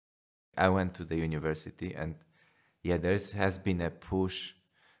I went to the university, and yeah, has been a push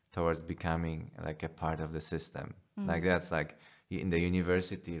towards becoming like a part of the system. Like that's like in the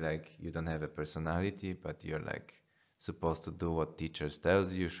university, like you don't have a personality, but you're like supposed to do what teachers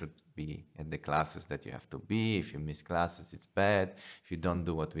tells you. Should be in the classes that you have to be. If you miss classes, it's bad. If you don't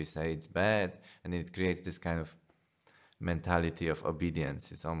do what we say, it's bad. And it creates this kind of mentality of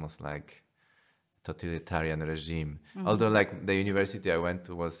obedience. It's almost like totalitarian regime. Although like the university I went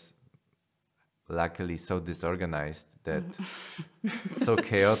to was luckily so disorganized, that so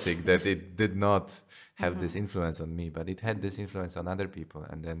chaotic, that it did not have this influence on me, but it had this influence on other people.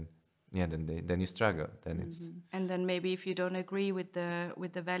 And then then you struggle. Then it's and then maybe if you don't agree with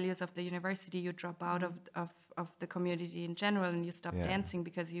the values of the university, you drop out of the community in general, and you stop dancing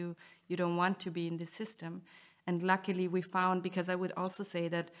because you don't want to be in this system. And luckily we found, because I would also say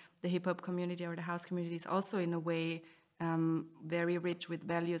that the hip hop community or the house community is also in a way very rich with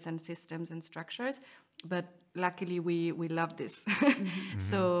values and systems and structures, but luckily we love this.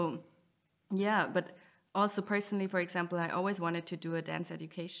 So yeah, but also personally, for example, I always wanted to do a dance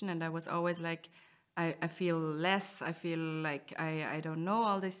education, and I was always like, I feel less, I feel like I don't know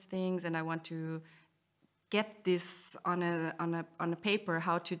all these things, and I want to get this on a paper,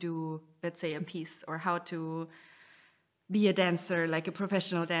 how to do, let's say, a piece, or how to be a dancer, like a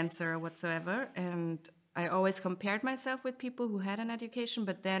professional dancer or whatsoever. And I always compared myself with people who had an education,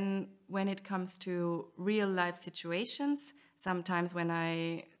 but then when it comes to real life situations, sometimes when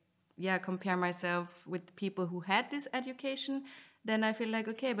I compare myself with people who had this education, then I feel like,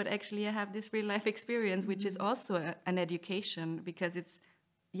 okay, but actually I have this real life experience, which is also an education, because it's,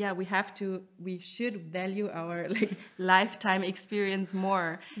 we should value our like lifetime experience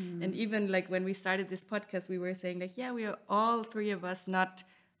more. And even like when we started this podcast, we were saying like, we are all three of us not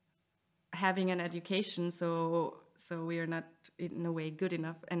having an education, so we are not in a way good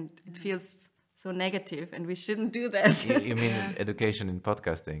enough, and it feels so negative, and we shouldn't do that. You mean education in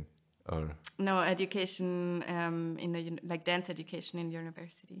podcasting, or no, education in like dance education in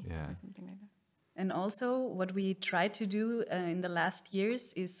university, or something like that. And also what we try to do in the last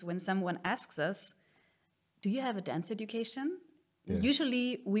years is, when someone asks us, do you have a dance education?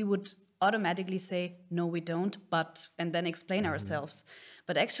 Usually we would automatically say, no, we don't, but, and then explain ourselves.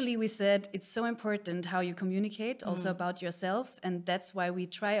 But actually we said, it's so important how you communicate also about yourself. And that's why we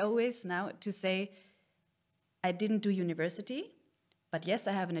try always now to say, I didn't do university, but yes,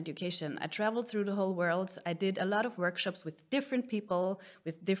 I have an education. I traveled through the whole world. I did a lot of workshops with different people,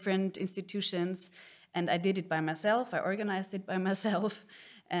 with different institutions, and I did it by myself. I organized it by myself.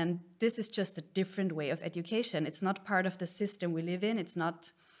 And this is just a different way of education. It's not part of the system we live in.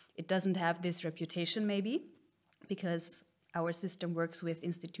 It doesn't have this reputation maybe, because our system works with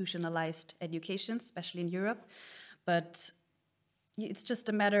institutionalized education, especially in Europe. But it's just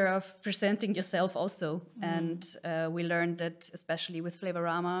a matter of presenting yourself also. And we learned that, especially with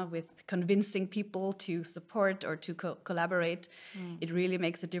Flavorama, with convincing people to support or to collaborate, it really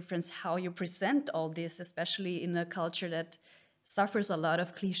makes a difference how you present all this, especially in a culture that suffers a lot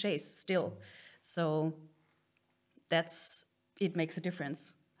of cliches still. So it makes a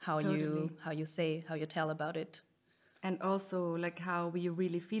difference how you say, how you tell about it. And also like how we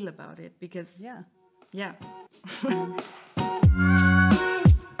really feel about it, because